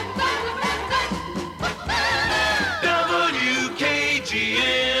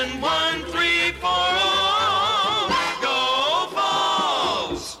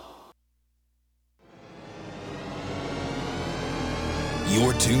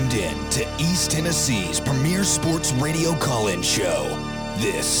tuned in to East Tennessee's premier sports radio call-in show.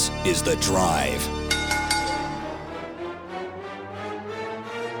 This is The Drive.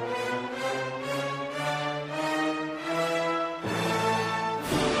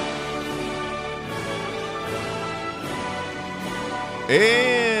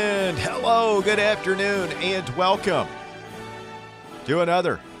 And hello, good afternoon, and welcome to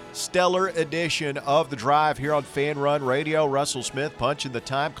another stellar edition of The Drive here on Fanrun Radio. Russell Smith punching the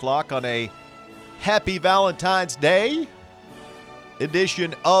time clock on a happy Valentine's Day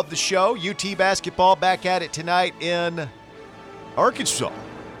edition of the show. UT basketball back at it tonight in Arkansas,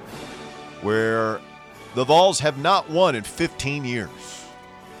 where the Vols have not won in 15 years.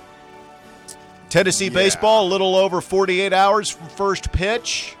 Tennessee baseball, a little over 48 hours from first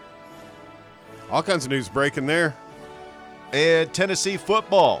pitch. All kinds of news breaking there. And Tennessee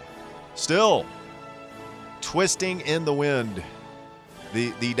football, still twisting in the wind.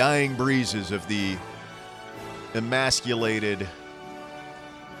 The dying breezes of the emasculated,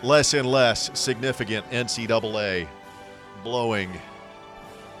 less and less significant NCAA blowing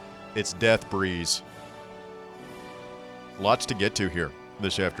its death breeze. Lots to get to here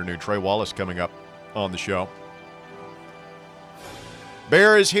this afternoon. Trey Wallace coming up on the show.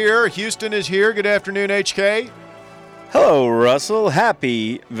 Bear is here. Houston is here. Good afternoon, HK. Hello, Russell.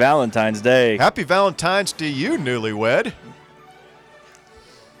 Happy Valentine's Day. Happy Valentine's to you, newlywed.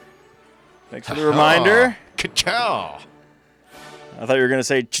 Thanks for the reminder. Ka-chow. I thought you were going to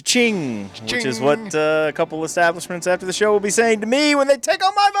say cha-ching, which is what a couple establishments after the show will be saying to me when they take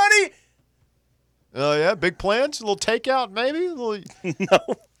all my money. Oh, yeah? Big plans? A little takeout, maybe? No.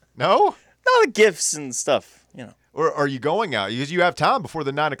 No? No, the gifts and stuff, you know. Or are you going out? Because you have time before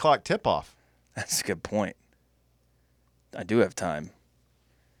the 9 o'clock tip-off. That's a good point. I do have time.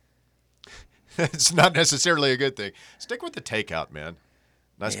 It's not necessarily a good thing. Stick with the takeout, man.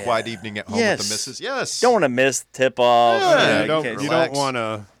 Nice quiet evening at home with the missus. Yes. Don't want to miss tip-off. Yeah, you don't want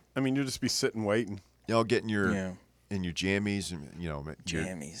to. I mean, you'll just be sitting waiting. You know, getting your in your jammies and your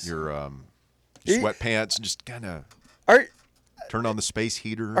sweatpants and just kind of turn on the space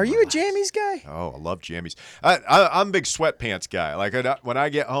heater. Are you a jammies guy? Oh, I love jammies. I'm a big sweatpants guy. Like when I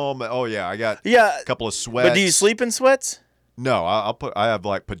get home, I got a couple of sweats. But do you sleep in sweats? No, I have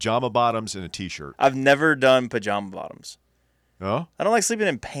like pajama bottoms and a t-shirt. I've never done pajama bottoms. No? I don't like sleeping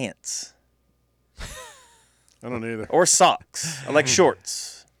in pants. I don't either. Or socks. I like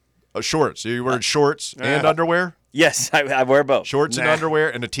shorts. Shorts. You wearing shorts and underwear? Yes, I wear both. Shorts and underwear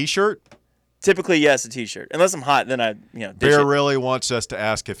and a t-shirt? Typically, yes, a t-shirt. Unless I'm hot, then I, dish Bear it. really wants us to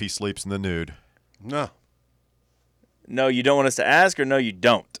ask if he sleeps in the nude. No. No, you don't want us to ask, or no, you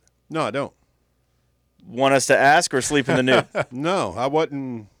don't? No, I don't. Want us to ask or sleep in the nude? No, I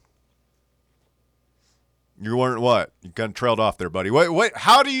wasn't. You weren't what? You kind of trailed off there, buddy. Wait,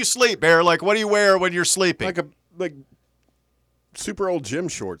 how do you sleep, Bear? Like, what do you wear when you're sleeping? Like super old gym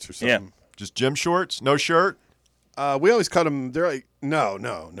shorts or something. Yeah. Just gym shorts? No shirt? We always cut them. They're like, no.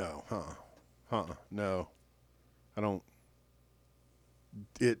 No. I don't.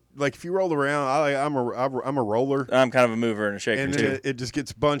 Like if you roll around, I'm a roller. I'm kind of a mover and a shaker, and too. it just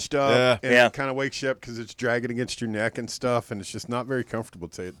gets bunched up, and Yeah. it kind of wakes you up because it's dragging against your neck and stuff, and it's just not very comfortable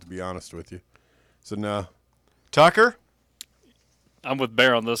to be honest with you. So no. Tucker? I'm with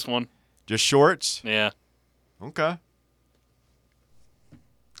Bear on this one. Just shorts? Yeah. Okay.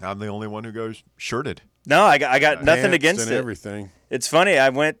 I'm the only one who goes shirted. No, I got nothing Pants against and it. everything. It's funny. I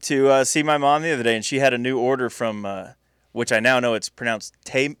went to see my mom the other day, and she had a new order from, which I now know it's pronounced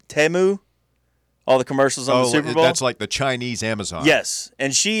Temu. All the commercials on the Super Bowl. That's like the Chinese Amazon. Yes,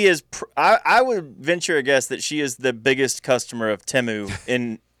 and she is. I would venture a guess that she is the biggest customer of Temu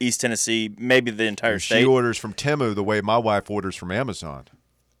in East Tennessee, maybe the entire state. She orders from Temu the way my wife orders from Amazon.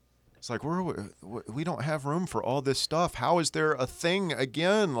 It's like, we don't have room for all this stuff. How is there a thing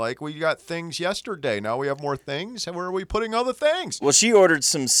again? Like, we got things yesterday. Now we have more things. Where are we putting all the things? Well, she ordered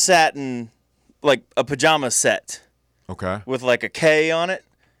some satin, like a pajama set. Okay. With like a K on it.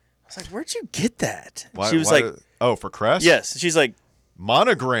 I was like, where'd you get that? She was like, for Crest? yes. She's like,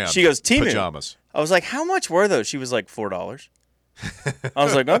 monogram. She goes, Temu. Pajamas. I was like, how much were those? She was like, $4. I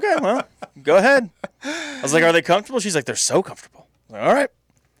was like, okay, well, go ahead. I was like, are they comfortable? She's like, they're so comfortable. I was like, all right.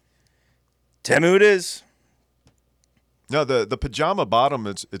 Temu it is. No, the pajama bottom,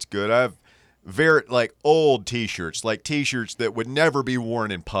 it's good. I have very old T-shirts, like T-shirts that would never be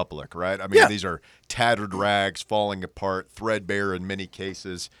worn in public, right? I mean, these are tattered rags, falling apart, threadbare in many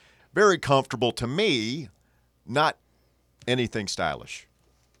cases. Very comfortable to me, not anything stylish.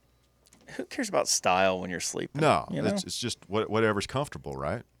 Who cares about style when you're sleeping? No, you know? it's just whatever's comfortable,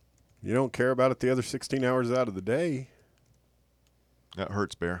 right? You don't care about it the other 16 hours out of the day. That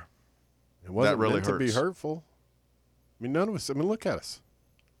hurts, Bear. It wasn't really meant to be hurts. hurtful. I mean, none of us. I mean, look at us.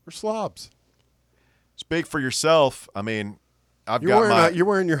 We're slobs. Speak for yourself. I mean, You're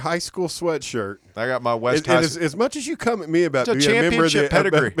wearing your high school sweatshirt. I got my West And High. as much as you come at me about It's a being a member of championship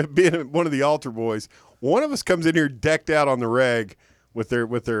pedigree. being one of the altar boys, one of us comes in here decked out on the reg with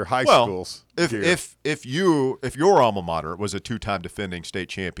their high schools. If your alma mater was a 2-time defending state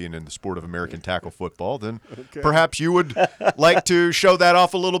champion in the sport of American tackle football, then perhaps you would like to show that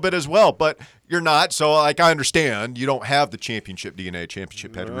off a little bit as well. But you're not, so I understand you don't have the championship DNA,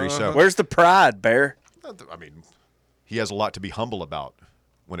 championship pedigree. So Where's the pride, Bear? I mean, he has a lot to be humble about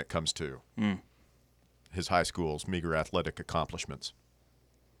when it comes to his high school's meager athletic accomplishments.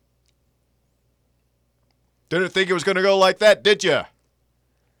 Didn't think it was going to go like that, did you?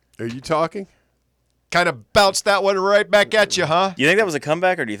 Are you talking? Kind of bounced that one right back at you, huh? Do you think that was a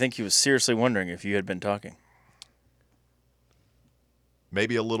comeback, or do you think he was seriously wondering if you had been talking?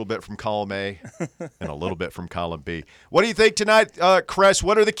 Maybe a little bit from column A and a little bit from column B. What do you think tonight, Cress?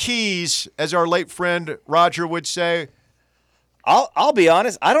 What are the keys, as our late friend Roger would say? I'll be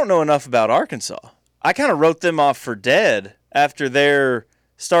honest. I don't know enough about Arkansas. I kind of wrote them off for dead after their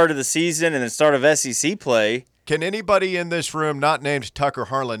start of the season and the start of SEC play. Can anybody in this room not named Tucker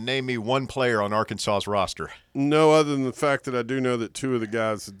Harlan name me one player on Arkansas's roster? No, other than the fact that I do know that two of the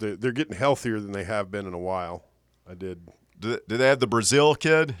guys, they're getting healthier than they have been in a while. I did. Do they have the Brazil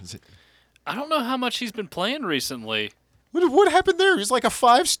kid? I don't know how much he's been playing recently. What happened there? He's like a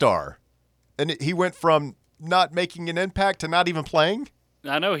 5-star. And he went from not making an impact to not even playing?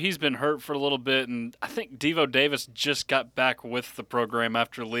 I know he's been hurt for a little bit, and I think Devo Davis just got back with the program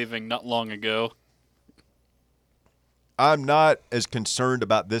after leaving not long ago. I'm not as concerned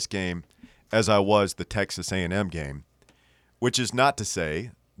about this game as I was the Texas A&M game, which is not to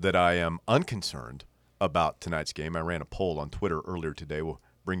say that I am unconcerned about tonight's game. I ran a poll on Twitter earlier today. We'll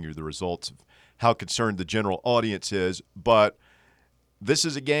bring you the results of how concerned the general audience is. But this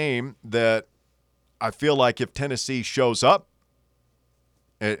is a game that I feel like if Tennessee shows up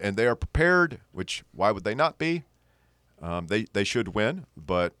and they are prepared, which why would they not be? They should win,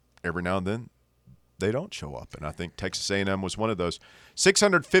 but every now and then they don't show up. And I think Texas A&M was one of those.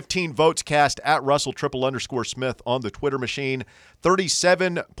 615 votes cast at Russell _Smith on the Twitter machine.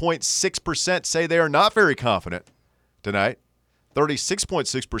 37.6% say they are not very confident tonight.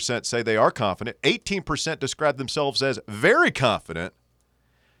 36.6% say they are confident. 18% describe themselves as very confident.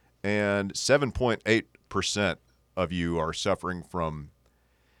 And 7.8% of you are suffering from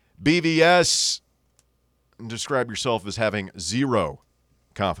BVS and describe yourself as having zero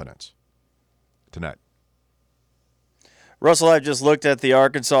confidence tonight. Russell, I've just looked at the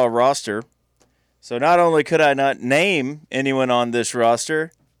Arkansas roster. So not only could I not name anyone on this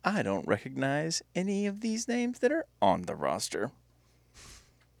roster, I don't recognize any of these names that are on the roster.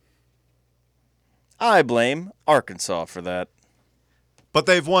 I blame Arkansas for that. But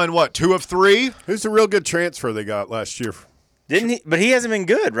they've won, what, 2 of 3? Who's the real good transfer they got last year? Didn't he? But he hasn't been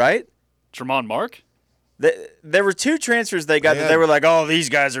good, right? Tremont Mark? There were 2 transfers they got that they were like, oh, these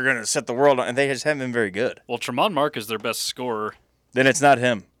guys are going to set the world on, and they just haven't been very good. Well, Tremont Mark is their best scorer. Then it's not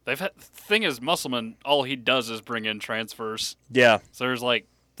him. The thing is, Musselman, all he does is bring in transfers. Yeah. So there's like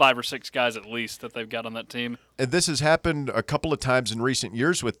 5 or 6 guys at least that they've got on that team. And this has happened a couple of times in recent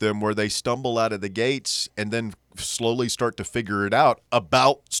years with them where they stumble out of the gates and then slowly start to figure it out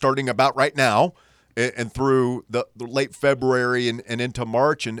starting about right now and through the late February and into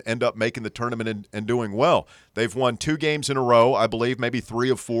March and end up making the tournament and doing well. They've won 2 games in a row, I believe, maybe 3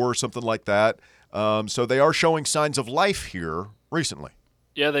 of 4 or something like that. So they are showing signs of life here recently.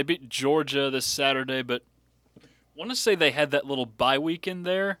 Yeah, they beat Georgia this Saturday, but I want to say they had that little bye week in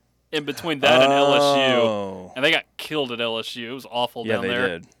there in between that and LSU. And they got killed at LSU. It was awful down there. Yeah, they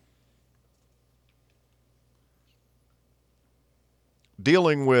did.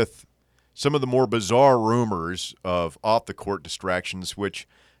 Dealing with some of the more bizarre rumors of off-the-court distractions, which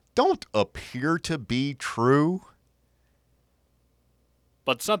don't appear to be true.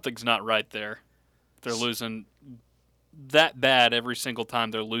 But something's not right there. They're losing that bad every single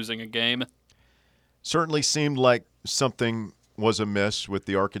time they're losing a game. Certainly seemed like something was amiss with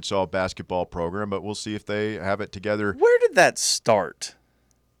the Arkansas basketball program, but we'll see if they have it together. Where did that start?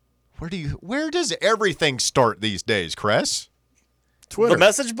 Where does everything start these days, Cress? Twitter. The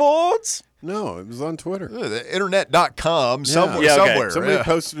message boards? No, it was on Twitter. The internet.com, somewhere. Yeah, okay. Somewhere. Somebody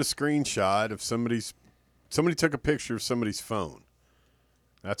posted a screenshot of somebody took a picture of somebody's phone.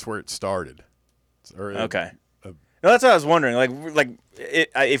 That's where it started. Okay. No, that's what I was wondering.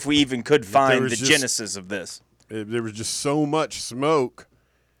 If we even could find the genesis of this. There was just so much smoke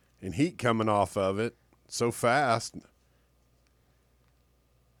and heat coming off of it so fast.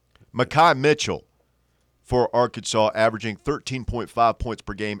 Mekhi Mitchell for Arkansas, averaging 13.5 points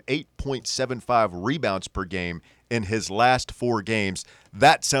per game, 8.75 rebounds per game in his last 4 games.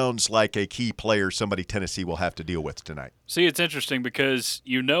 That sounds like a key player somebody Tennessee will have to deal with tonight. See, it's interesting because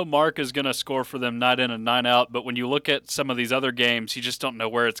Mark is going to score for them night in and night out, but when you look at some of these other games, you just don't know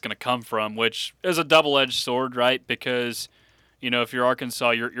where it's going to come from, which is a double-edged sword, right? Because, if you're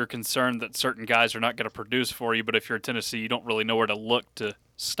Arkansas, you're concerned that certain guys are not going to produce for you, but if you're Tennessee, you don't really know where to look to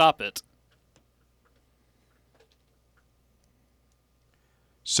stop it.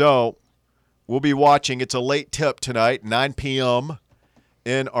 So we'll be watching. It's a late tip tonight, 9 p.m.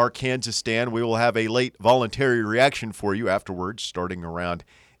 in our Kansas stand. We will have a late voluntary reaction for you afterwards, starting around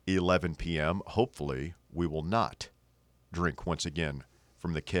 11 p.m. Hopefully, we will not drink once again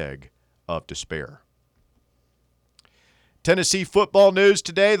from the keg of despair. Tennessee football news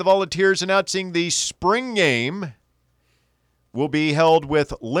today. The Volunteers announcing the spring game will be held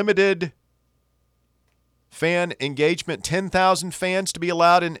with limited fan engagement, 10,000 fans to be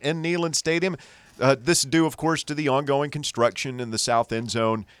allowed in Neyland Stadium. This is due, of course, to the ongoing construction and the south end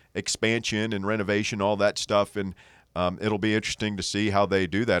zone expansion and renovation, all that stuff. And it'll be interesting to see how they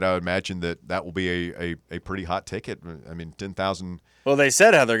do that. I would imagine that will be a pretty hot ticket. I mean, 10,000. Well, they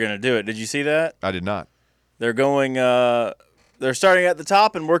said how they're going to do it. Did you see that? I did not. They're going. They're starting at the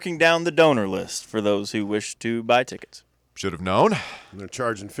top and working down the donor list for those who wish to buy tickets. Should have known. And they're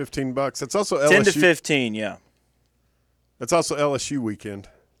charging $15. That's also LSU. 10 to 15, yeah. That's also LSU weekend.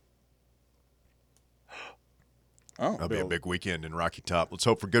 Oh, That'll be a big weekend in Rocky Top. Let's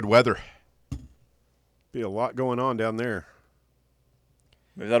hope for good weather. Be a lot going on down there.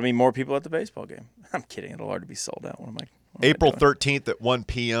 maybe that'll be more people at the baseball game. I'm kidding. It'll already be sold out. What am I April doing? 13th at 1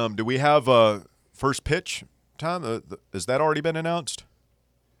 p.m. Do we have a first pitch time? Has that already been announced?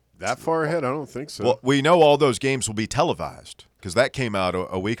 That far ahead? I don't think so. Well, we know all those games will be televised because that came out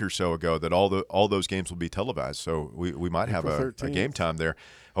a week or so ago that all those games will be televised. So we might have a game time there.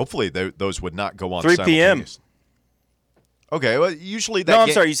 Hopefully those would not go on 3 p.m. Okay, well, usually that No,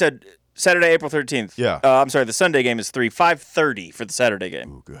 I'm sorry. You said Saturday, April 13th. Yeah. I'm sorry. The Sunday game is 5:30 for the Saturday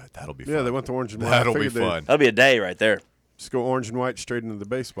game. Oh, good. That'll be fun. Yeah, they went to orange and white. That'll be fun. That'll be a day right there. Just go orange and white straight into the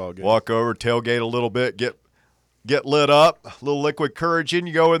baseball game. Walk over, tailgate a little bit, get lit up, a little liquid courage in.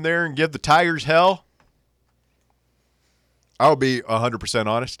 You go in there and give the Tigers hell. I'll be 100%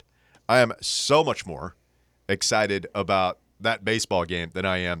 honest. I am so much more excited about that baseball game than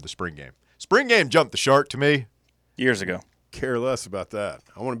I am the spring game. Spring game jumped the shark to me. Years ago. Care less about that.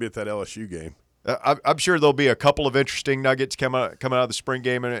 I want to be at that LSU game. I'm sure there'll be a couple of interesting nuggets coming out of the spring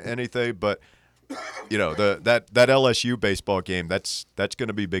game and anything, but that LSU baseball game that's going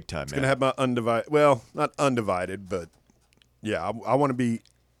to be big time. It's going to have my undivided. Well, not undivided, but yeah, I want to be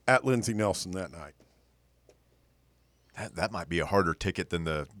at Lindsey Nelson that night. That might be a harder ticket than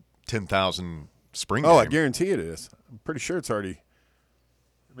the 10,000 spring game. Oh, I guarantee it is. I'm pretty sure it's already.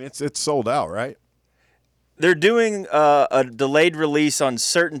 I mean, it's sold out, right? They're doing a delayed release on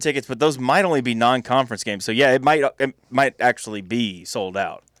certain tickets, but those might only be non-conference games. So yeah, it might actually be sold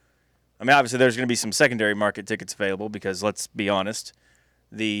out. I mean, obviously there's going to be some secondary market tickets available because let's be honest,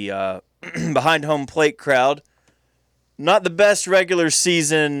 the behind home plate crowd, not the best regular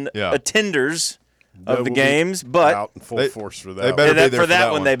season attenders of the games, but out in full force for that. They better be there for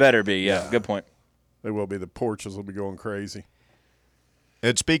that one. They better be. Yeah, good point. They will be. The porches will be going crazy.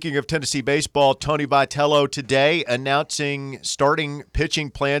 And speaking of Tennessee baseball, Tony Vitello today announcing starting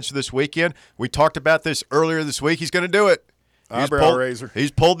pitching plans for this weekend. We talked about this earlier this week. He's going to do it. Eyebrow raiser. He's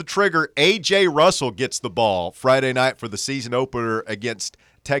pulled the trigger. A.J. Russell gets the ball Friday night for the season opener against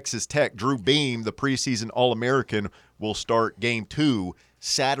Texas Tech. Drew Beam, the preseason All-American, will start Game 2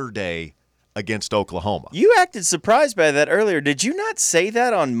 Saturday against Oklahoma. You acted surprised by that earlier. Did you not say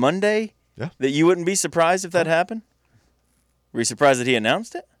that on Monday? Yeah. That you wouldn't be surprised if that happened? Were you surprised that he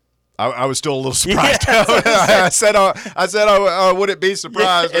announced it? I was still a little surprised. Yeah, I said I wouldn't be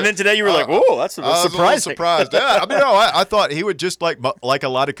surprised. Yeah, and then today you were like, "Whoa, that's surprising." I was a little surprised. Yeah, I mean, I thought he would just like a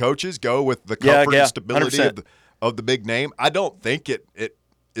lot of coaches go with the comfort and stability of the big name. I don't think it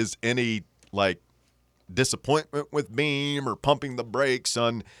is any like disappointment with Beam or pumping the brakes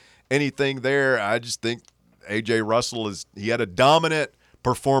on anything there. I just think A.J. Russell he had a dominant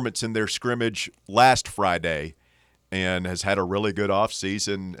performance in their scrimmage last Friday. And has had a really good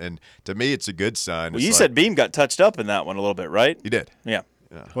offseason. And to me, it's a good sign. Well, you said Beam got touched up in that one a little bit, right? He did. Yeah.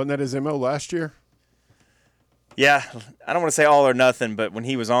 Wasn't that his MO last year? Yeah. I don't want to say all or nothing, but when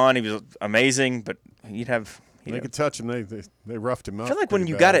he was on, he was amazing. But you'd have. They could touch him. They roughed him up. I feel like when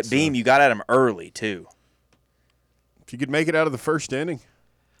you got at Beam, you got at him early, too. If you could make it out of the first inning.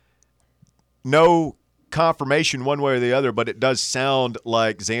 No confirmation one way or the other, but it does sound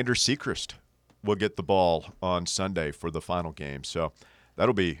like Xander Sechrist will get the ball on Sunday for the final game. So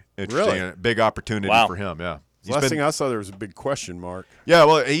that'll be interesting. Really? A big opportunity for him, yeah. Last thing I saw, there was a big question mark. Yeah,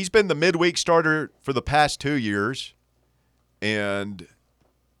 well, he's been the midweek starter for the past 2 years, and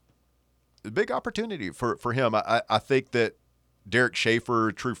a big opportunity for him. I think that Derek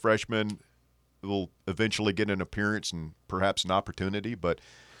Schaefer, true freshman, will eventually get an appearance and perhaps an opportunity. But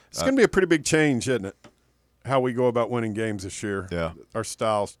it's going to be a pretty big change, isn't it? How we go about winning games this year. Yeah. Our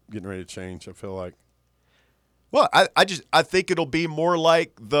style's getting ready to change, I feel like. Well, I think it'll be more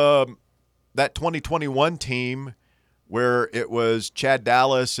like that 2021 team where it was Chad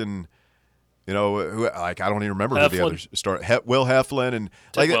Dallas and I don't even remember who the others start. Will Heflin and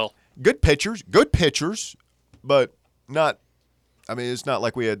good pitchers, but not. I mean, it's not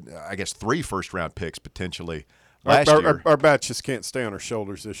like we had, I guess, 3 first-round picks potentially last year. Our bats just can't stay on our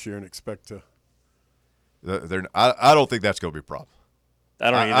shoulders this year and expect to. I don't think that's going to be a problem.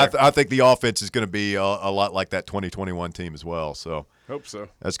 I don't either. I think the offense is going to be a lot like that 2021 team as well. So hope so.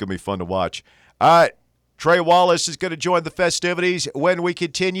 That's going to be fun to watch. All right, Trey Wallace is going to join the festivities. When we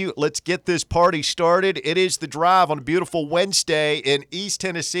continue, let's get this party started. It is The Drive on a beautiful Wednesday in East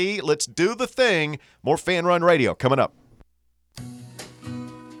Tennessee. Let's do the thing. More Fan Run Radio coming up.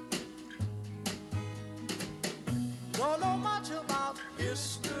 Don't know much about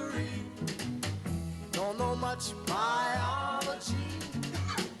history. Don't know much biology.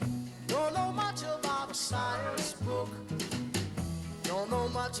 Don't know much about a science book. Don't know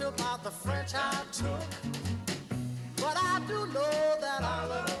much about the French I took. But I do know that I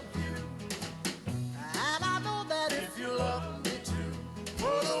love you. And I know that if you love me too,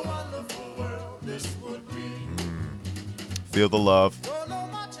 what a wonderful world this would be. Feel the love. Don't know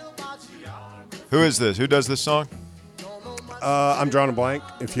much about geography. Who is this? Who does this song? I'm drawing a blank.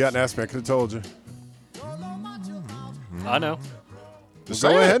 If you hadn't asked me, I could have told you. I know.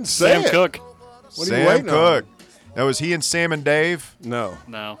 Go ahead and say Sam it. Cooke. What are you Sam waiting Cooke. on? Now, was he and Sam and Dave? No.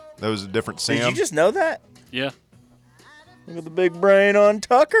 No. That was a different Sam. Did you just know that? Yeah. Look at the big brain on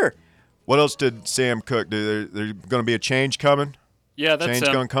Tucker. What else did Sam Cooke do? There's going to be a change coming? Yeah, that's Change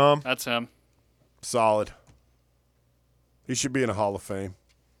him. going to come? That's him. Solid. He should be in a Hall of Fame.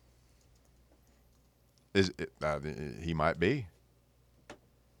 He might be.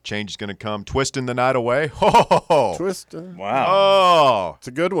 Change is going to come. Twisting the night away. Oh, Twist. Wow. Oh, It's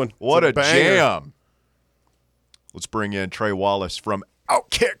a good one. what It's a banger. jam. Let's bring in Trey Wallace from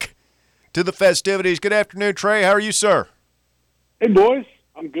Outkick to the festivities. Good afternoon, Trey. How are you, sir? Hey, boys.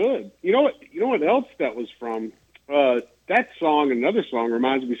 I'm good. You know what else that was from? That song, another song,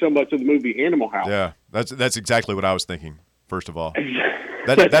 reminds me so much of the movie Animal House. Yeah, that's exactly what I was thinking, first of all.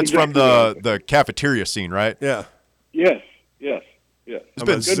 That's That's from exactly the cafeteria scene, right? Yeah. Yes. It's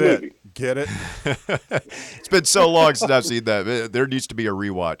been good Sit. movie. Get it? It's been so long since I've seen that. There needs to be a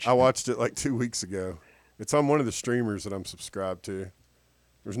rewatch. I watched it like 2 weeks ago. It's on one of the streamers that I'm subscribed to.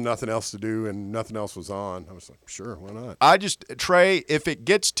 There's nothing else to do and nothing else was on. I was like, sure, why not? Trey, if it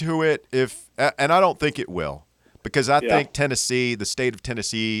gets to it, and I don't think it will, because I think Tennessee, the state of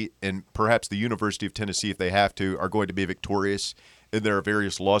Tennessee, and perhaps the University of Tennessee, if they have to, are going to be victorious in their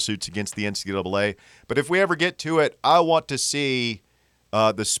various lawsuits against the NCAA. But if we ever get to it, I want to see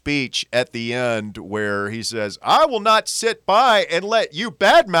the speech at the end where he says, "I will not sit by and let you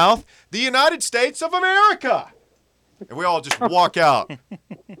badmouth the United States of America." And we all just walk out.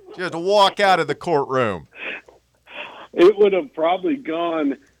 Just walk out of the courtroom. It would have probably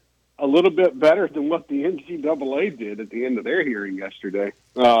gone a little bit better than what the NCAA did at the end of their hearing yesterday.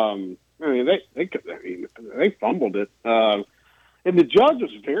 They fumbled it. And the judge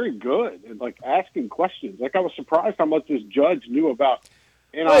was very good at, asking questions. I was surprised how much this judge knew about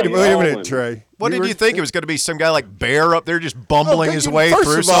NIL. Wait a minute, Trey. What did you think? It was going to be some guy like Bear up there just bumbling his way First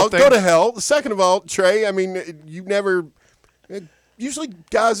through of all, something? go to hell. Second of all, Trey, I mean, you never – usually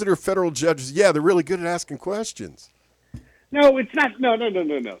guys that are federal judges, they're really good at asking questions. No, it's not. No.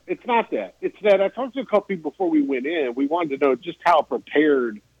 It's not that. It's that I talked to a couple people before we went in. We wanted to know just how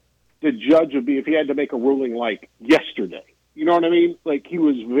prepared the judge would be if he had to make a ruling like yesterday. You know what I mean? He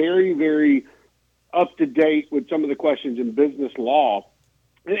was very, very up to date with some of the questions in business law.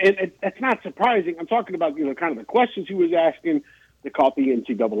 And that's not surprising. I'm talking about, kind of the questions he was asking that caught the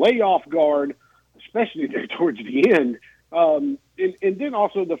NCAA off guard, especially there towards the end. And then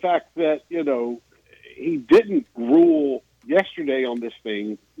also the fact that, he didn't rule yesterday on this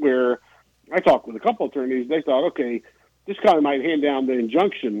thing where I talked with a couple attorneys. They thought, okay, this guy might hand down the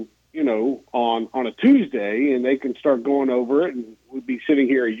injunction, on a Tuesday and they can start going over it and we'd be sitting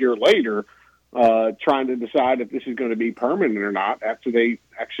here a year later. trying to decide if this is going to be permanent or not after they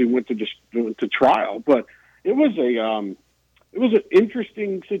actually went to trial. But it was an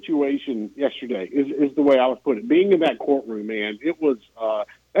interesting situation yesterday, is the way I would put it. Being in that courtroom, man, it was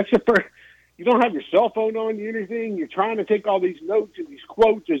that's the first. You don't have your cell phone on you or anything. You're trying to take all these notes and these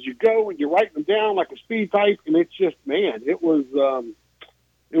quotes as you go, and you're writing them down like a speed type. And it's just, man, it was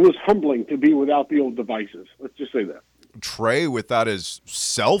humbling to be without the old devices. Let's just say that. Trey without his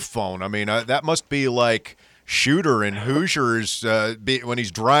cell phone. I mean, that must be like Shooter in Hoosiers when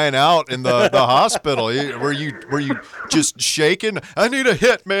he's drying out in the hospital. Were you just shaking? I need a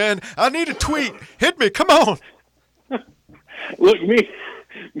hit, man. I need a tweet. Hit me. Come on. Look, me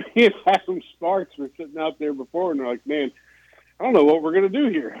and Adam Sparks were sitting out there before, and they're like, man, I don't know what we're going to do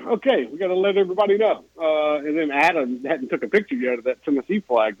here. Okay, we got to let everybody know. And then Adam hadn't took a picture yet of that Tennessee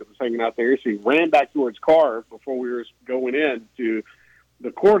flag that was hanging out there, so he ran back to his car before we were going in to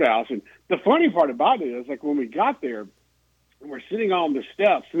the courthouse. And the funny part about it is, like, when we got there, we're sitting on the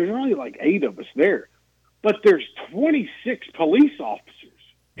steps. There's only like 8 of us there, but there's 26 police officers,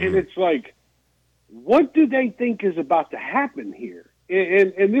 and it's like, what do they think is about to happen here?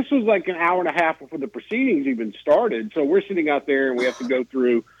 And this was like an hour and a half before the proceedings even started. So we're sitting out there, and we have to go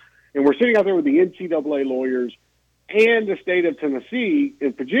through, and we're sitting out there with the NCAA lawyers and the state of Tennessee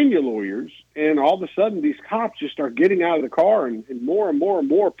and Virginia lawyers. And all of a sudden, these cops just start getting out of the car, and more and more and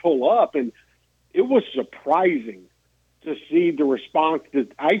more pull up. And it was surprising to see the response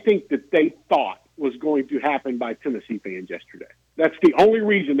that I think that they thought was going to happen by Tennessee fans yesterday. That's the only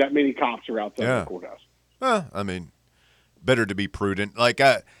reason that many cops are outside the courthouse. Well, I mean, better to be prudent. Like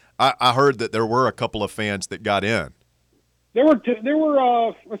I heard that there were a couple of fans that got in. There were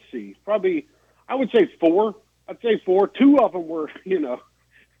let's see, probably I would say 4. I'd say 4. 2 of them were, 2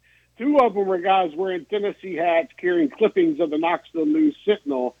 of them were guys wearing Tennessee hats, carrying clippings of the Knoxville News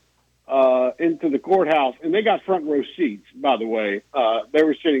Sentinel into the courthouse, and they got front row seats. By the way, they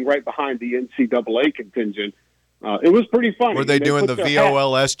were sitting right behind the NCAA contingent. It was pretty funny. Were they doing the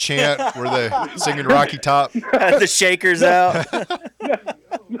VOLS chant? Were they singing Rocky Top? The shakers out.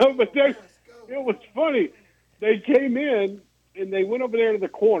 No, but it was funny. They came in, and they went over there to the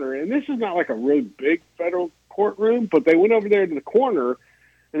corner. And this is not like a really big federal courtroom, but they went over there to the corner,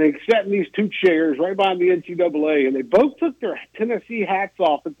 and they sat in these 2 chairs right behind the NCAA. And they both took their Tennessee hats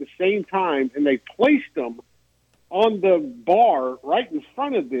off at the same time, and they placed them on the bar right in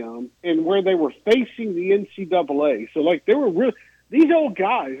front of them, and where they were facing the NCAA. So, like, they were really – these old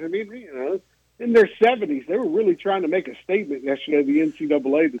guys, I mean, in their 70s, they were really trying to make a statement yesterday to the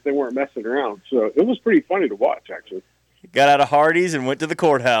NCAA that they weren't messing around. So it was pretty funny to watch, actually. Got out of Hardee's and went to the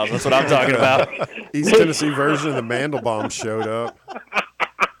courthouse. That's what I'm talking about. East Tennessee version of the Mandelbaum showed up.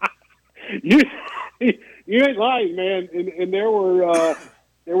 You ain't lying, man. And there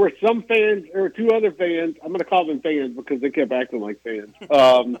were some fans, there were 2 other fans, I'm going to call them fans because they kept acting like fans,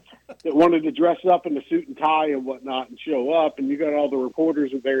 that wanted to dress up in a suit and tie and whatnot and show up. And you got all the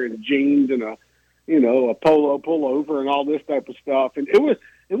reporters there in jeans and a polo pullover and all this type of stuff. And it was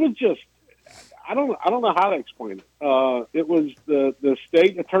just, I don't know how to explain it. It was the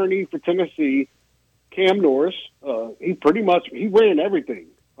state attorney for Tennessee, Cam Norris. He ran everything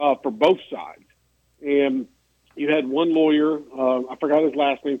for both sides. And you had one lawyer, I forgot his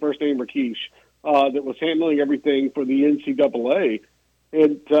last name, first name Rakesh, that was handling everything for the NCAA.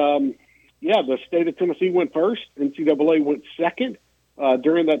 And, the state of Tennessee went first. NCAA went second.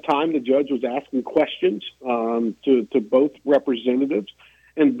 During that time, the judge was asking questions to both representatives.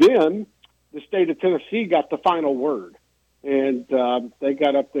 And then the state of Tennessee got the final word. And they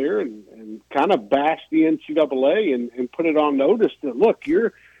got up there and kind of bashed the NCAA and put it on notice that, look,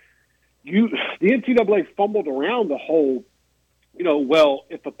 the NCAA fumbled around the whole,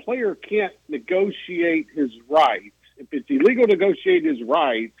 if a player can't negotiate his rights, if it's illegal to negotiate his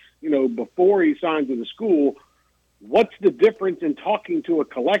rights, before he signs with the school, what's the difference in talking to a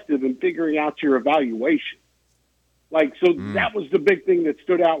collective and figuring out your evaluation? That was the big thing that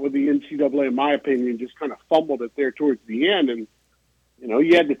stood out with the NCAA, in my opinion, just kind of fumbled it there towards the end. And,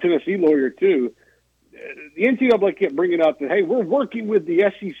 you had the Tennessee lawyer, too. The NCAA kept bringing up that, hey, we're working with the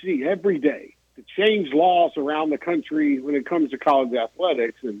SEC every day to change laws around the country when it comes to college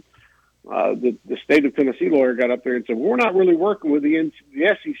athletics. And the state of Tennessee lawyer got up there and said, we're not really working with the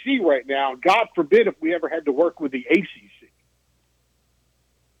SEC right now. God forbid if we ever had to work with the ACC.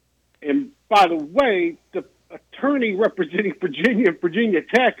 And by the way, the attorney representing Virginia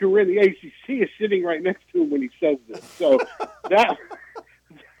Tech, who ran the ACC, is sitting right next to him when he says this. So that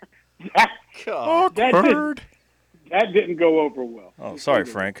didn't go over well. Oh, sorry,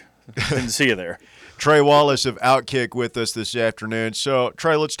 Frank. Didn't see you there. Trey Wallace of Outkick with us this afternoon. So,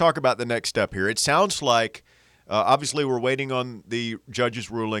 Trey, let's talk about the next step here. It sounds like, obviously, we're waiting on the judge's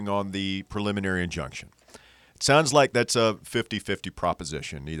ruling on the preliminary injunction. It sounds like that's a 50-50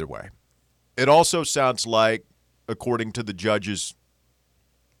 proposition either way. It also sounds like, according to the judge's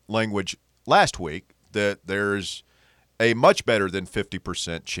language last week, that there's a much better than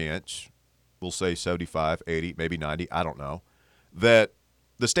 50% chance, we'll say 75, 80, maybe 90, I don't know, that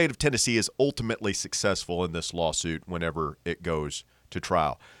the state of Tennessee is ultimately successful in this lawsuit whenever it goes to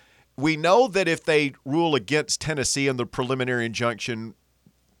trial. We know that if they rule against Tennessee in the preliminary injunction,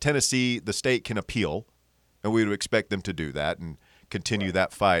 Tennessee, the state, can appeal, and we would expect them to do that and continue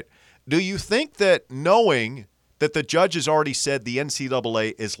that fight. Do you think that, knowing that the judge has already said the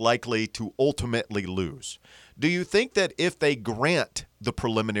NCAA is likely to ultimately lose, do you think that if they grant the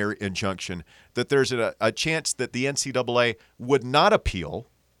preliminary injunction, that there's a chance that the NCAA would not appeal,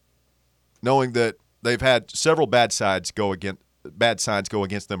 knowing that they've had several bad signs go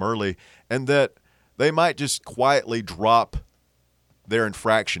against them early, and that they might just quietly drop their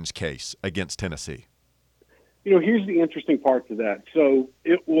infractions case against Tennessee? Here's the interesting part to that. So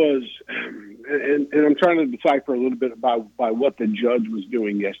it was, and I'm trying to decipher a little bit by what the judge was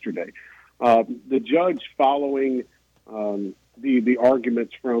doing yesterday. The judge, following the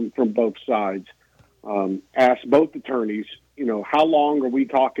arguments from both sides, asked both attorneys, how long are we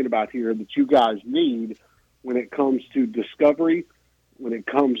talking about here that you guys need when it comes to discovery, when it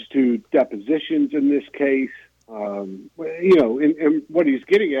comes to depositions in this case? And what he's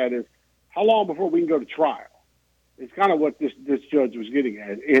getting at is how long before we can go to trial? It's kind of what this judge was getting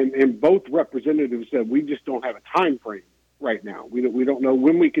at. And both representatives said, we just don't have a time frame right now. We don't know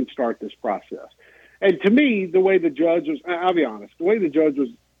when we can start this process. And to me, the way the judge was, I'll be honest, the way the judge was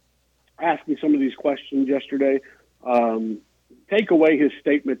asking some of these questions yesterday, take away his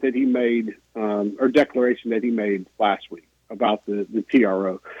statement that he made, or declaration that he made last week about the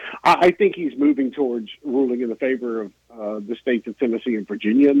TRO. I think he's moving towards ruling in the favor of the states of Tennessee and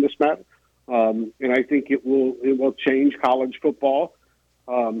Virginia in this matter. And I think it will change college football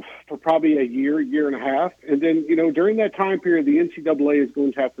for probably a year and a half. And then, during that time period, the NCAA is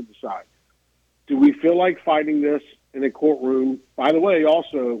going to have to decide, do we feel like fighting this in a courtroom? By the way,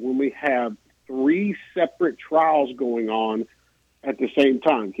 also, when we have 3 separate trials going on at the same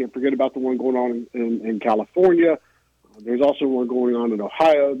time, can't forget about the one going on in California. There's also one going on in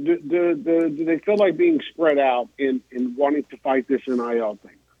Ohio. Do they feel like being spread out in wanting to fight this NIL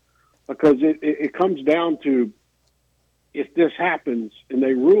thing? Because it comes down to, if this happens and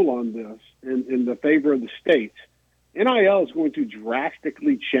they rule on this in the favor of the states, NIL is going to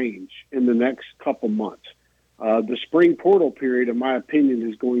drastically change in the next couple months. The spring portal period, in my opinion,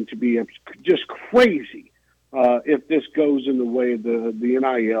 is going to be just crazy if this goes in the way of the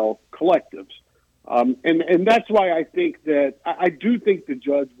NIL collectives. And that's why I think that I do think the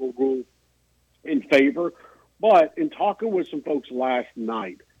judge will rule in favor. But in talking with some folks last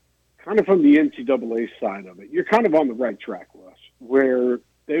night, kind of from the NCAA side of it, you're kind of on the right track, Russ, where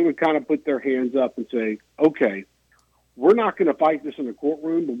they would kind of put their hands up and say, okay, we're not going to fight this in the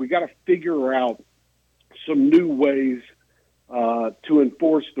courtroom, but we got to figure out some new ways to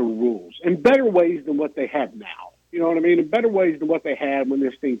enforce the rules, and better ways than what they have now. You know what I mean? And better ways than what they had when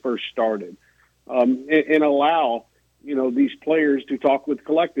this thing first started, and allow, these players to talk with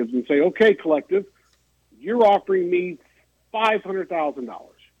collectives and say, okay, collective, you're offering me $500,000.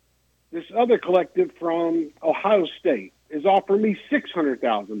 This other collective from Ohio State is offering me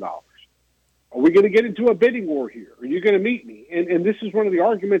 $600,000. Are we going to get into a bidding war here? Are you going to meet me? And this is one of the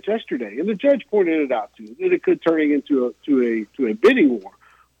arguments yesterday, and the judge pointed it out too, that it could turn into a bidding war.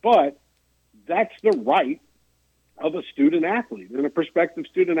 But that's the right of a student athlete and a prospective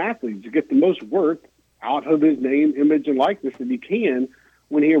student athlete to get the most worth out of his name, image, and likeness that he can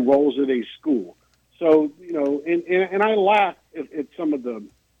when he enrolls at a school. So, and I laugh at some of the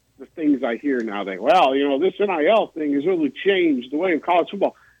things I hear now. This NIL thing has really changed the way of college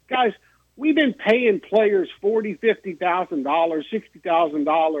football. Guys, we've been paying players $40,000, $50,000,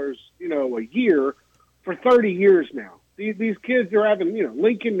 $60,000, a year for 30 years now. These kids are having,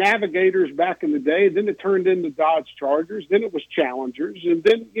 Lincoln Navigators back in the day. Then it turned into Dodge Chargers. Then it was Challengers. And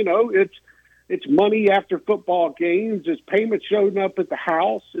then, it's money after football games. It's payments showing up at the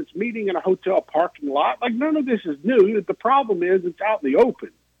house. It's meeting in a hotel parking lot. Like, none of this is new. The problem is it's out in the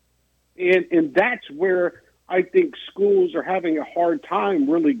open. And that's where I think schools are having a hard time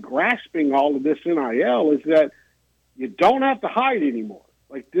really grasping all of this NIL, is that you don't have to hide anymore.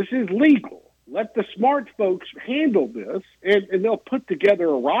 Like, this is legal. Let the smart folks handle this, and they'll put together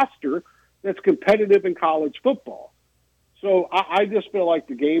a roster that's competitive in college football. So I just feel like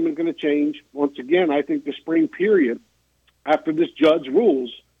the game is going to change. Once again, I think the spring period, after this judge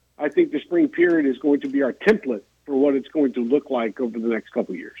rules, I think the spring period is going to be our template for what it's going to look like over the next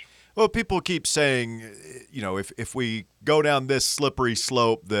couple of years. Well, people keep saying, if we go down this slippery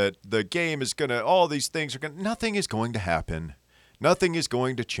slope, that the game is going to, all these things are going to, nothing is going to happen. Nothing is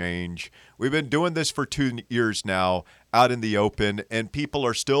going to change. We've been doing this for 2 years now out in the open, and people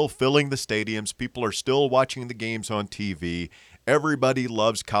are still filling the stadiums. People are still watching the games on TV. Everybody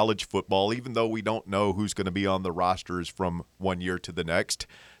loves college football, even though we don't know who's going to be on the rosters from one year to the next.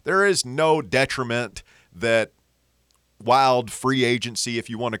 There is no detriment that wild free agency, if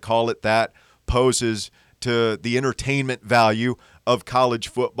you want to call it that, poses to the entertainment value of college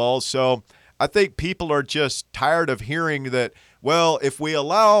football. So I think people are just tired of hearing that, well, if we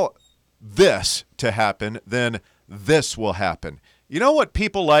allow this to happen, then this will happen. You know what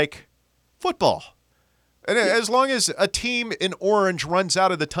people like? Football. And as long as a team in orange runs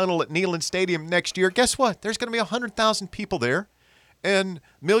out of the tunnel at Neyland Stadium next year, guess what? There's going to be 100,000 people there and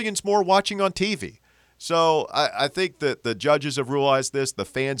millions more watching on TV. So I think that the judges have realized this, the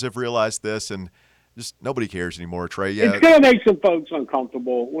fans have realized this, and just nobody cares anymore, Trey. Yeah, it's going to make some folks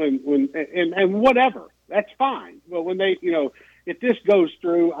uncomfortable and whatever. That's fine. But when they, if this goes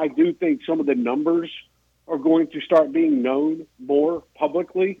through, I do think some of the numbers are going to start being known more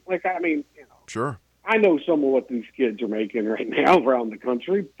publicly. Sure. I know some of what these kids are making right now around the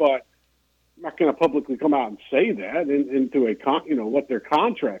country, but I'm not going to publicly come out and say that into what their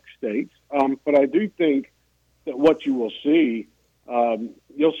contract states. But I do think that what you will see,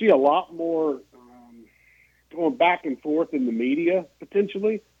 you'll see a lot more going back and forth in the media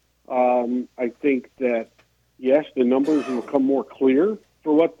potentially. I think that, yes, the numbers will become more clear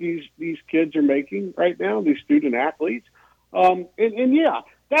for what these kids are making right now, these student athletes. And yeah,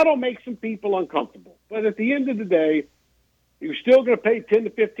 that'll make some people uncomfortable. But at the end of the day, you're still going to pay $10 to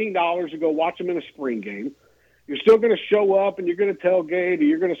 $15 to go watch them in a spring game. You're still going to show up and you're going to tailgate, or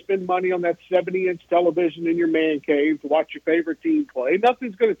you're going to spend money on that 70-inch television in your man cave to watch your favorite team play.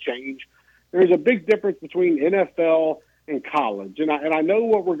 Nothing's going to change. There's a big difference between NFL and college. And I know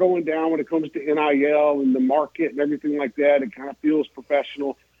what we're going down when it comes to NIL and the market and everything like that. It kind of feels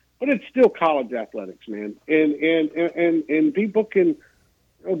professional, but it's still college athletics, man. And people can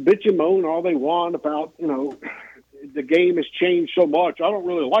bitch and moan all they want about, the game has changed so much. I don't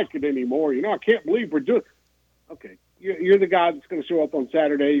really like it anymore. I can't believe we're doing. Okay, you're the guy that's going to show up on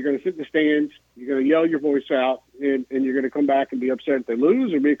Saturday. You're going to sit in the stands. You're going to yell your voice out, and you're going to come back and be upset if they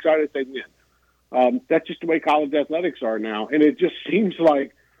lose or be excited if they win. That's just the way college athletics are now. And it just seems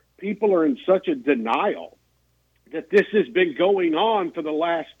like people are in such a denial that this has been going on for the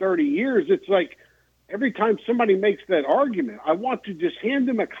last 30 years. It's like every time somebody makes that argument, I want to just hand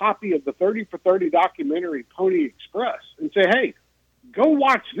them a copy of the 30 for 30 documentary Pony Express and say, hey, go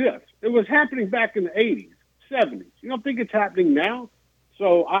watch this. It was happening back in the 80s, 70s. You don't think it's happening now?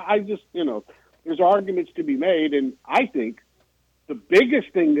 So I just, there's arguments to be made. And I think the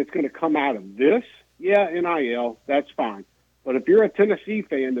biggest thing that's going to come out of this, yeah, NIL, that's fine. But if you're a Tennessee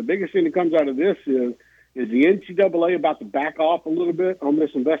fan, the biggest thing that comes out of this is the NCAA about to back off a little bit on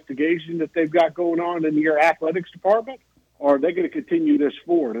this investigation that they've got going on in your athletics department, or are they going to continue this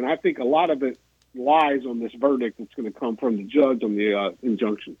forward? And I think a lot of it lies on this verdict that's going to come from the judge on the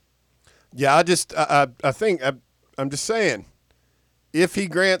injunction. Yeah, I think I'm just saying, if he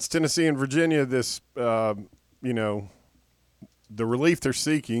grants Tennessee and Virginia this, the relief they're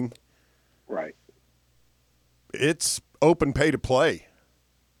seeking, right? It's open pay to play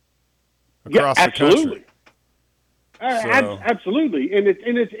across the country. Absolutely, and it's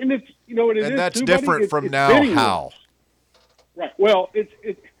what it is. And that's too, different from now. How? Right. Well,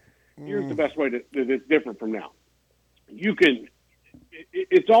 here's the best way that it's different from now.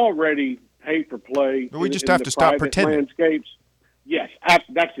 It's already pay for play. We just have to stop pretending. Landscapes. Yes,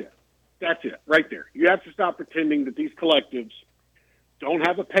 that's it. That's it right there. You have to stop pretending that these collectives don't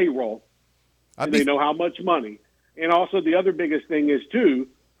have a payroll and they know how much money. And also the other biggest thing is, too,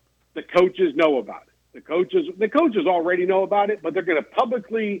 the coaches know about it. The coaches already know about it, but they're going to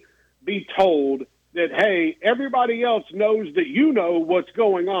publicly be told that, hey, everybody else knows that you know what's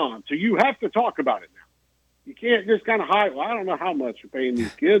going on, so you have to talk about it now. You can't just kind of hide. Well, I don't know how much you're paying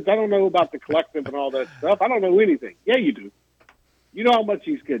these kids. I don't know about the collective and all that stuff. I don't know anything. Yeah, you do. You know how much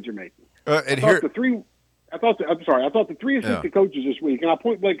these kids are making. I thought the three assistant coaches this week, and I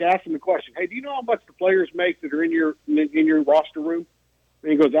point blank asked them the question, hey, do you know how much the players make that are in your roster room?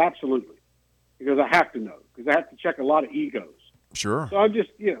 And he goes, absolutely. He goes, I have to know because I have to check a lot of egos. Sure. So I'm just,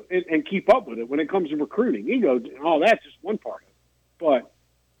 and keep up with it when it comes to recruiting. Egos and all that's just one part of it. But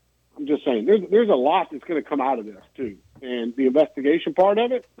I'm just saying there's a lot that's going to come out of this, too. and the investigation part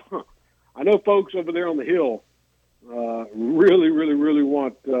of it, I know folks over there on the Hill really, really, really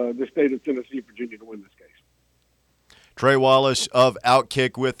want the state of Tennessee, Virginia to win this case. Trey Wallace of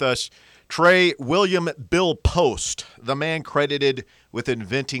Outkick with us. Trey, William Bill Post, the man credited with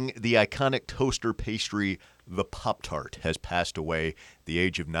inventing the iconic toaster pastry, the Pop-Tart, has passed away at the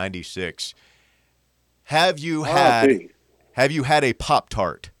age of 96. Have you had a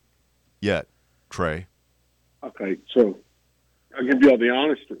Pop-Tart yet, Trey? Okay, so I'll give you all the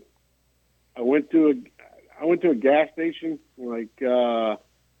honest truth. I went to a gas station like a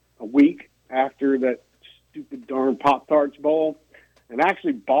week after that stupid darn Pop-Tarts bowl, and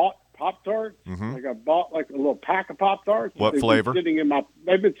actually bought Pop-Tarts. Mm-hmm. Like I bought like a little pack of Pop-Tarts. What flavor? They've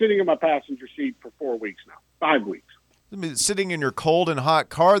been sitting in my passenger seat for 4 weeks now. 5 weeks. I mean, sitting in your cold and hot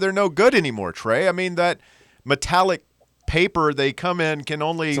car, they're no good anymore, Trey. I mean, that metallic paper they come in can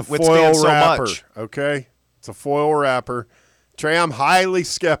only withstand so much. Okay? It's a foil wrapper. Trey, I'm highly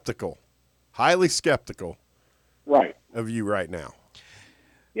skeptical Right. of you right now.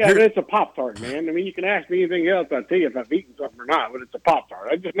 Yeah, but it's a Pop-Tart, man. I mean, you can ask me anything else, I'll tell you if I've eaten something or not, but it's a Pop-Tart.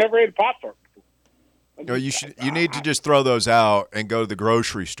 I just never ate a Pop-Tart before. You need to just throw those out and go to the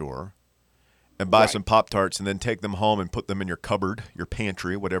grocery store and buy some Pop-Tarts and then take them home and put them in your cupboard, your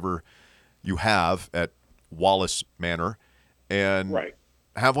pantry, whatever you have at Wallace Manor, and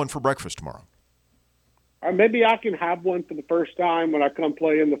have one for breakfast tomorrow. Or maybe I can have one for the first time when I come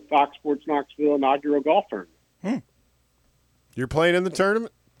play in the Fox Sports Knoxville inaugural golf tournament. You're playing in the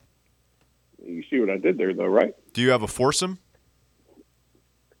tournament? You see what I did there, though, right? Do you have a foursome?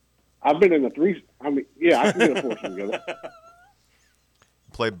 I've been in the threes. I mean, yeah, I can get a foursome together.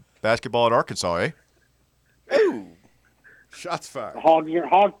 Play basketball at Arkansas, eh? Ooh. Shots fired. The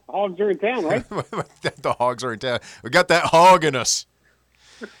hogs are in town, right? The hogs are in town. We got that hog in us.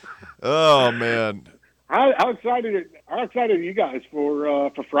 Oh, man. How excited are you guys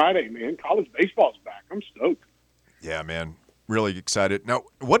for Friday, man? College baseball's back. I'm stoked. Yeah, man. Really excited. Now,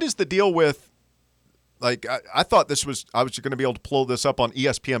 what is the deal with, like, I thought I was going to be able to pull this up on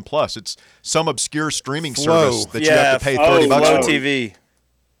ESPN Plus. It's some obscure streaming service that you have to pay $30 Flow for. TV.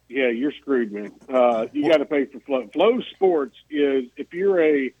 Yeah, you're screwed, man. You got to pay for Flow. Flow Sports is, if you're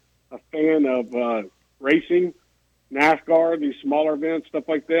a fan of racing, NASCAR, these smaller events, stuff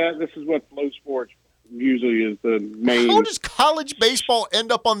like that, this is what Flow Sports usually is the main. How does college baseball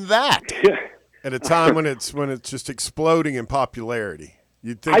end up on that? At a time when it's just exploding in popularity.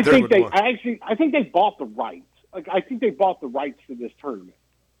 You'd think I think they bought the rights. Like, I think they bought the rights to this tournament.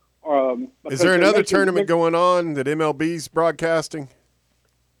 Is there another tournament going on that MLB's broadcasting?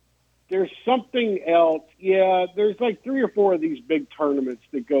 There's something else. Yeah, there's like 3 or 4 of these big tournaments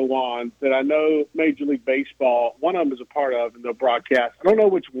that go on that I know Major League Baseball, one of them is a part of, and they'll broadcast. I don't know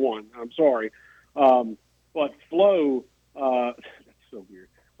which one. I'm sorry. But Flow, that's so weird.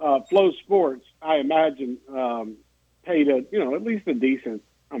 Flow Sports, I imagine, paid at least a decent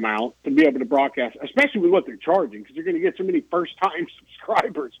amount to be able to broadcast, especially with what they're charging, because you're going to get so many first-time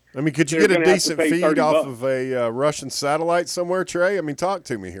subscribers. I mean, could you get a decent feed off of a Russian satellite somewhere, Trey? I mean, talk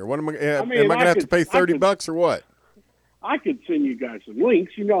to me here. What am I going to have to pay $30 or what? I could send you guys some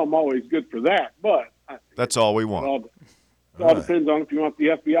links. You know I'm always good for that, but That's all we want. It all depends on if you want the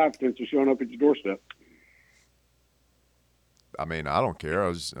FBI potential showing up at your doorstep. I mean, I don't care. I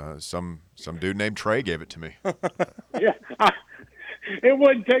was some dude named Trey gave it to me. Yeah. It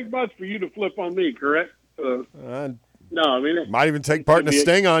wouldn't take much for you to flip on me, correct? No, I mean it might even take part in a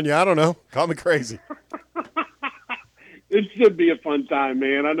sting on you. I don't know. Call me crazy. It should be a fun time,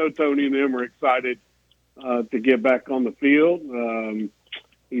 man. I know Tony and them are excited to get back on the field.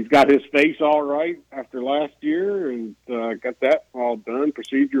 He's got his face all right after last year and got that all done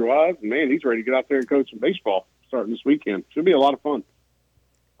procedure-wise. And, man, he's ready to get out there and coach some baseball starting this weekend. Should be a lot of fun.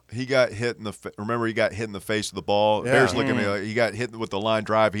 He got hit in the remember he got hit in the face with the ball. Yeah. Bears looking at me like he got hit with the line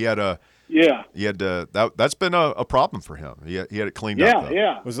drive. He had that's been a problem for him. He had it cleaned up.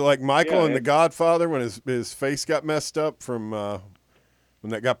 Yeah. Was it like Michael in The Godfather when his face got messed up from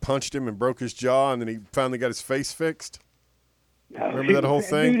when that guy punched him and broke his jaw, and then he finally got his face fixed? Remember that whole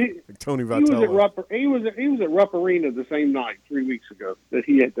thing? Dude, like Tony he Vitello. was at Rupp Arena the same night 3 weeks ago that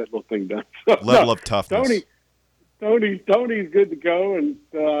he had that little thing done. So, Level of toughness. Tony's good to go, and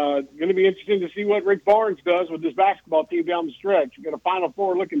going to be interesting to see what Rick Barnes does with this basketball team down the stretch. We've got a Final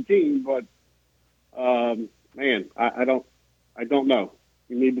Four looking team, but man, I don't know.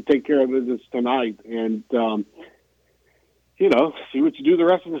 You need to take care of business tonight, and see what you do the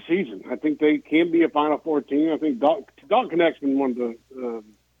rest of the season. I think they can be a Final Four team. I think Dalton Connect's been one of the.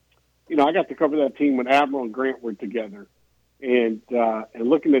 I got to cover that team when Admiral and Grant were together, and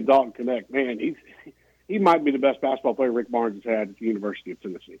looking at Dalton Connect, man, he's he might be the best basketball player Rick Barnes has had at the University of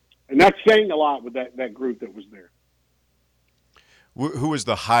Tennessee. And that's saying a lot with that group that was there. Who was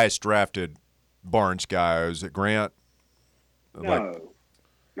the highest drafted Barnes guy? Was it Grant? No,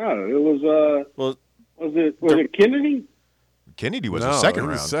 it was was it Kennedy? Kennedy was No, a second he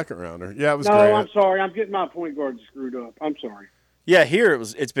was round. a second rounder. Yeah, it was No, Grant. I'm sorry. I'm getting my point guard screwed up. I'm sorry. Yeah, here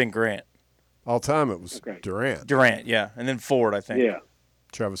it's been Grant. All time it was Okay. Durant. Durant, yeah. And then Ford, I think. Yeah.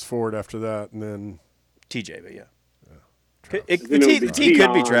 Travis Ford after that, and then TJ, but yeah. Then it would be The T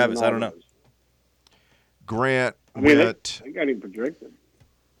could be Dion Travis. and I don't know. all those. Grant I mean, went they got him projected.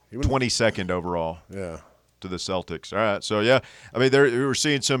 22nd overall yeah. to the Celtics. All right, so yeah, I mean, we were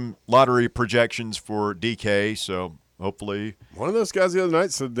seeing some lottery projections for DK, so hopefully. One of those guys the other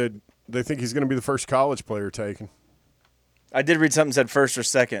night said they think he's going to be the first college player taken. I did read something that said first or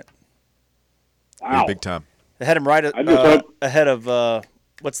second. Wow. Big time. They had him right I just hope- ahead of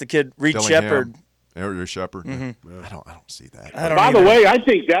what's the kid? Reed Dillingham. Shepard. Or Shepard. Mm-hmm. I don't see that. I don't By the either. way, I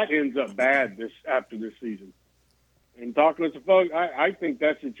think that ends up bad after this season. And talking to some folks, I think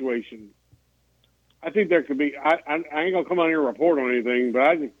that situation. I think there could be. I ain't gonna come on here and report on anything, but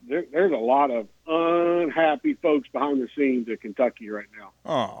I think there's a lot of unhappy folks behind the scenes at Kentucky right now.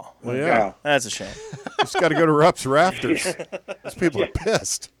 Oh, Well, yeah. that's a shame. Just got to go to Rupp's Rafters. Those people are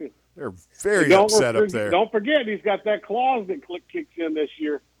pissed. They're very upset up there. Don't forget, he's got that clause that kicks in this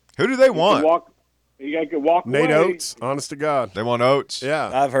year. Who do they want? You could walk Nate away. Oates, honest to God. They want Oates.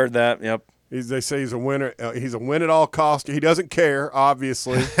 Yeah. I've heard that. Yep. They say he's a winner. He's a win at all cost. He doesn't care,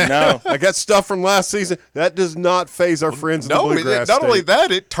 obviously. No. Like that stuff from last season, that does not phase our friends in the Bluegrass not only State.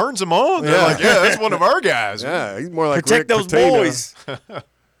 that, it turns them on. They're Yeah. like, yeah, that's one of our guys. Yeah, he's more like Protect Rick those Pitino. boys.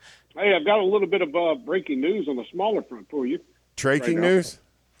 Hey, I've got a little bit of breaking news on the smaller front for you. Traking Right now. news?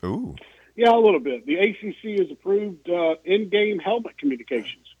 Ooh. Yeah, a little bit. The ACC has approved in-game helmet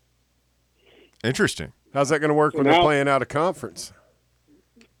communications. Interesting. How's that going to work So when they're now- playing out of conference?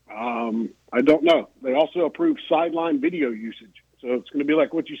 I don't know. They also approved sideline video usage. So it's going to be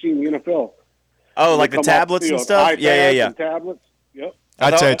like what you see in the NFL. Oh, When like they the come off tablets and field, stuff? iPads Yeah. and tablets. Yep.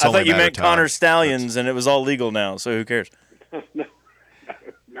 I'd say it's I only thought you a matter meant of time. Connor Stallions, and it was all legal now. So who cares?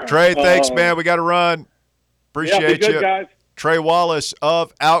 Trey, thanks, man. We got to run. Appreciate be good, you. guys. Trey Wallace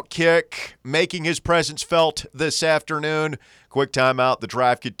of Outkick making his presence felt this afternoon. Quick timeout. The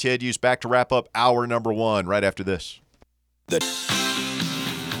drive continues. Back to wrap up hour number 1 right after this.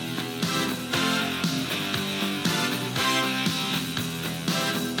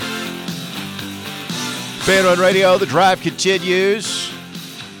 Fanrun Radio, the drive continues.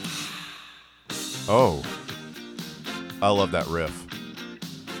 Oh, I love that riff.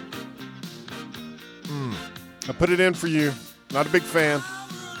 I put it in for you. Not a big fan,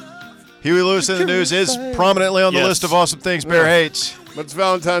 Huey Lewis in the News is prominently on the Yes. list of awesome things Bear hates. but it's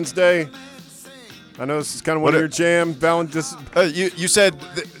Valentine's Day. I know this is kind of one What of your jam. You said,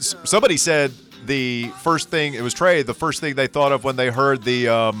 somebody said the first thing, it was Trey, the first thing they thought of when they heard the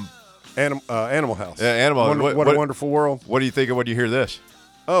Animal House. Animal. What a wonderful world. What do you think of when you hear this?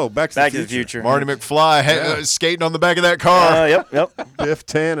 Oh, Back to Back the to the Future. Marty McFly skating on the back of that car. Yep. Biff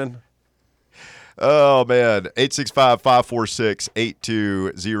Tannen. Oh, man.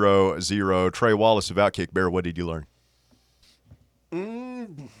 865-546-8200. Trey Wallace of Outkick. Bear, what did you learn?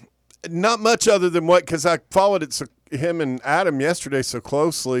 Not much other than because I followed him and Adam yesterday so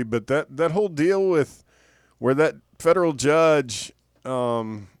closely, but that whole deal with where that federal judge,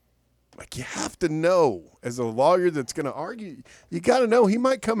 you have to know as a lawyer that's going to argue, you got to know he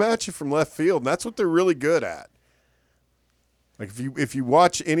might come at you from left field, and that's what they're really good at. Like if you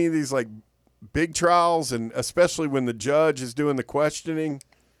watch any of these like big trials, and especially when the judge is doing the questioning.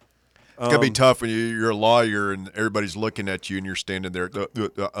 It's going to be tough when you're a lawyer and everybody's looking at you and you're standing there.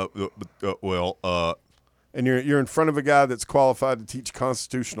 And you're in front of a guy that's qualified to teach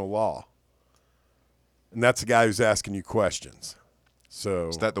constitutional law. And that's the guy who's asking you questions. So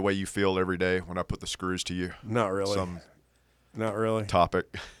Is that the way you feel every day when I put the screws to you? not really. Not really.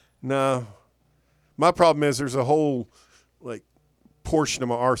 Topic. No. My problem is there's a whole portion of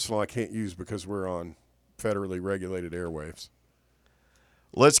my arsenal I can't use because we're on federally regulated airwaves.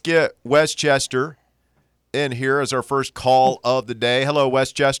 Let's get Westchester in here as our first call of the day. Hello,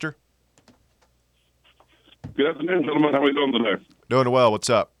 Westchester. Good afternoon, gentlemen. How are we doing today? Doing well. What's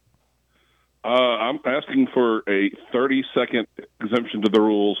up? I'm asking for a 30-second exemption to the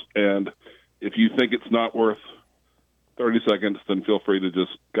rules, and if you think it's not worth 30 seconds, then feel free to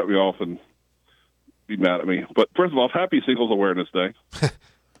just cut me off and be mad at me. But first of all, happy Singles Awareness Day.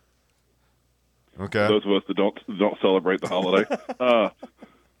 Okay. Those of us that don't celebrate the holiday.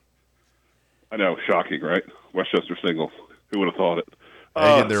 I know, shocking, right? Westchester singles. Who would have thought it?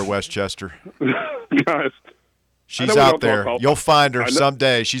 Hang in there, Westchester. Guys, She's we out don't there. talk You'll find her I know-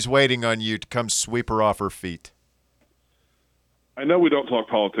 someday. She's waiting on you to come sweep her off her feet. I know we don't talk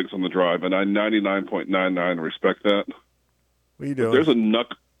politics on the drive, and I 99.99 respect that. What are you doing? There's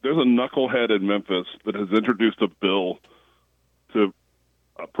a knucklehead in Memphis that has introduced a bill to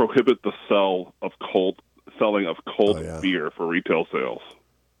prohibit the selling of cold beer for retail sales.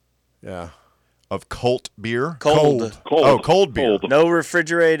 Yeah. Of Colt beer? Cold. Oh, cold beer. No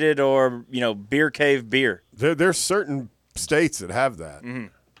refrigerated or, beer cave beer. There's certain states that have that. Mm-hmm.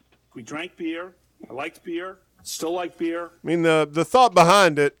 We drank beer. I liked beer. Still like beer. I mean, the thought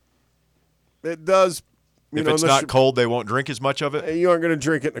behind it does. If it's not cold, they won't drink as much of it? You aren't going to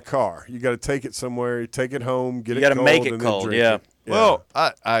drink it in a car. You got to take it somewhere. You take it home, get You it gotta cold, make it and then cold, drink yeah. it. Well,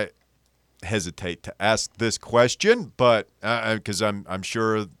 I hesitate to ask this question, but because I'm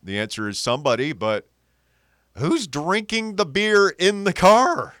sure the answer is somebody, but who's drinking the beer in the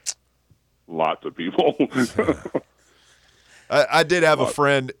car? Lots of people. I did have a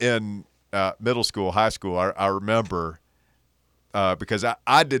friend in middle school, high school. I remember because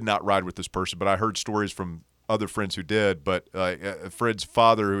I did not ride with this person, but I heard stories from other friends who did. But a friend's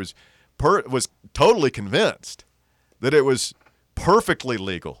father who was totally convinced that it was perfectly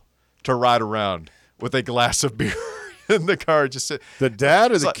legal to ride around with a glass of beer in the car. Just The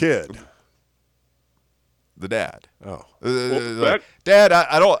dad or the kid? The dad. Oh. Dad,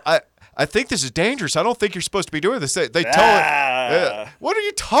 I think this is dangerous. I don't think you're supposed to be doing this. They told him, what are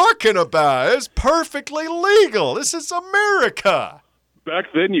you talking about? It's perfectly legal. This is America. Back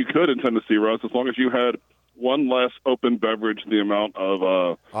then, you could in Tennessee, Russ, as long as you had one less open beverage, the amount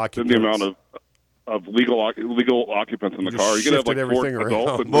of legal occupants in the car. You could have like 4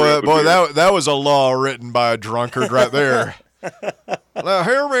 adults. And Boy, that was a law written by a drunkard right there. Now,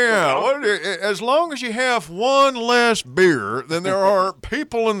 hear me out. As long as you have one less beer than there are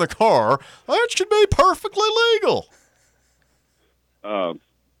people in the car, that should be perfectly legal. And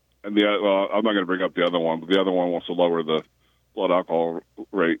I'm not going to bring up the other one, but the other one wants to lower the blood alcohol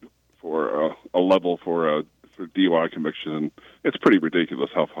rate for a level for DUI conviction. And it's pretty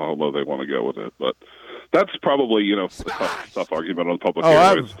ridiculous how low they want to go with it. But that's probably a tough argument on public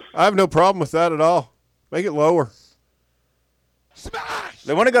airways. I have no problem with that at all. Make it lower.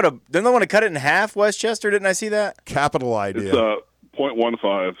 They want to go to. Didn't they want to cut it in half, Westchester? Didn't I see that? Capital idea. It's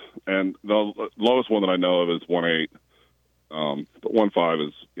 0.15, and the lowest one that I know of is 1.8. But 1.5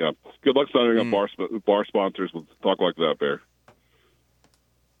 is Good luck signing up bar sponsors with talk like that, Bear.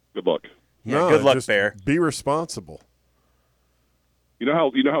 Good luck. Yeah, good luck, just Bear. Be responsible. You know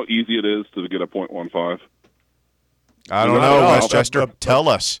how easy it is to get a 0.15. I don't know, Westchester. Tell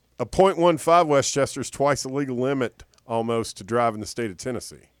us. A 0.15 Westchester is twice the legal limit almost to drive in the state of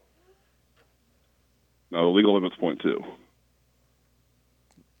Tennessee. No, the legal limit's 0.2.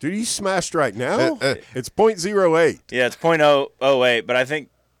 Dude, you smashed right now? It's 0.08. Yeah, it's 0.008, but I think,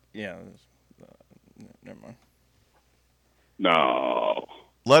 never mind. No.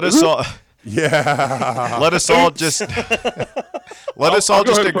 Let us all. Yeah. Let us all just. Let us all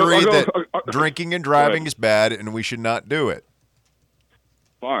just agree that drinking and driving is bad, and we should not do it.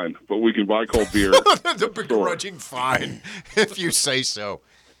 Fine, but we can buy cold beer. The begrudging fine, if you say so.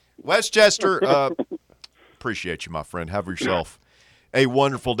 Westchester, appreciate you, my friend. Have yourself a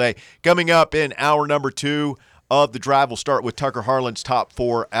wonderful day. Coming up in hour number 2 of the drive, we'll start with Tucker Harlan's top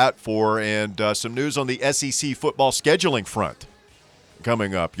 4 at 4 and some news on the SEC football scheduling front.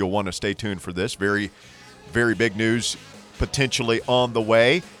 Coming up, you'll want to stay tuned for this. Very, very big news potentially on the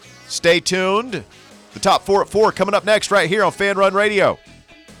way. Stay tuned. The top 4 at 4 coming up next right here on Fanrun Radio.